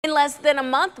In less than a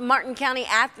month, Martin County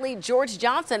athlete George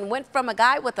Johnson went from a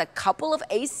guy with a couple of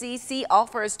ACC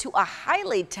offers to a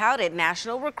highly touted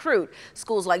national recruit.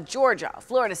 Schools like Georgia,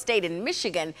 Florida State, and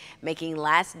Michigan making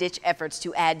last-ditch efforts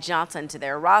to add Johnson to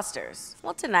their rosters.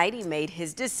 Well, tonight he made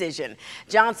his decision.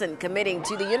 Johnson committing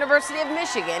to the University of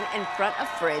Michigan in front of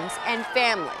friends and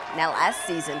family. Now, last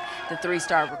season, the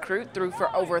three-star recruit threw for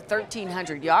over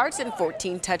 1,300 yards and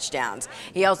 14 touchdowns.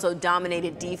 He also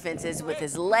dominated defenses with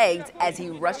his legs as he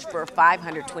rushed for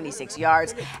 526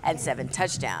 yards and 7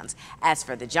 touchdowns. As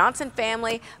for the Johnson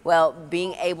family, well,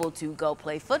 being able to go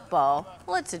play football,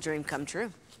 well, it's a dream come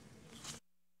true.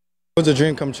 It was a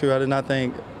dream come true. I did not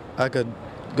think I could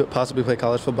possibly play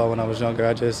college football when I was younger.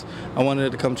 I wanted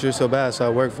it to come true so bad, so I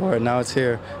worked for it. Now it's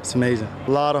here. It's amazing.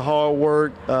 A lot of hard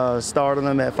work, starting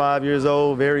them at 5 years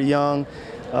old, very young,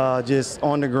 just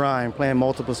on the grind, playing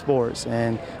multiple sports.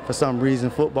 And for some reason,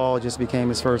 football just became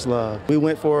his first love. We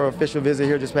went for an official visit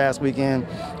here this past weekend.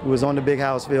 It was on the big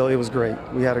house field. It was great.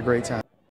 We had a great time.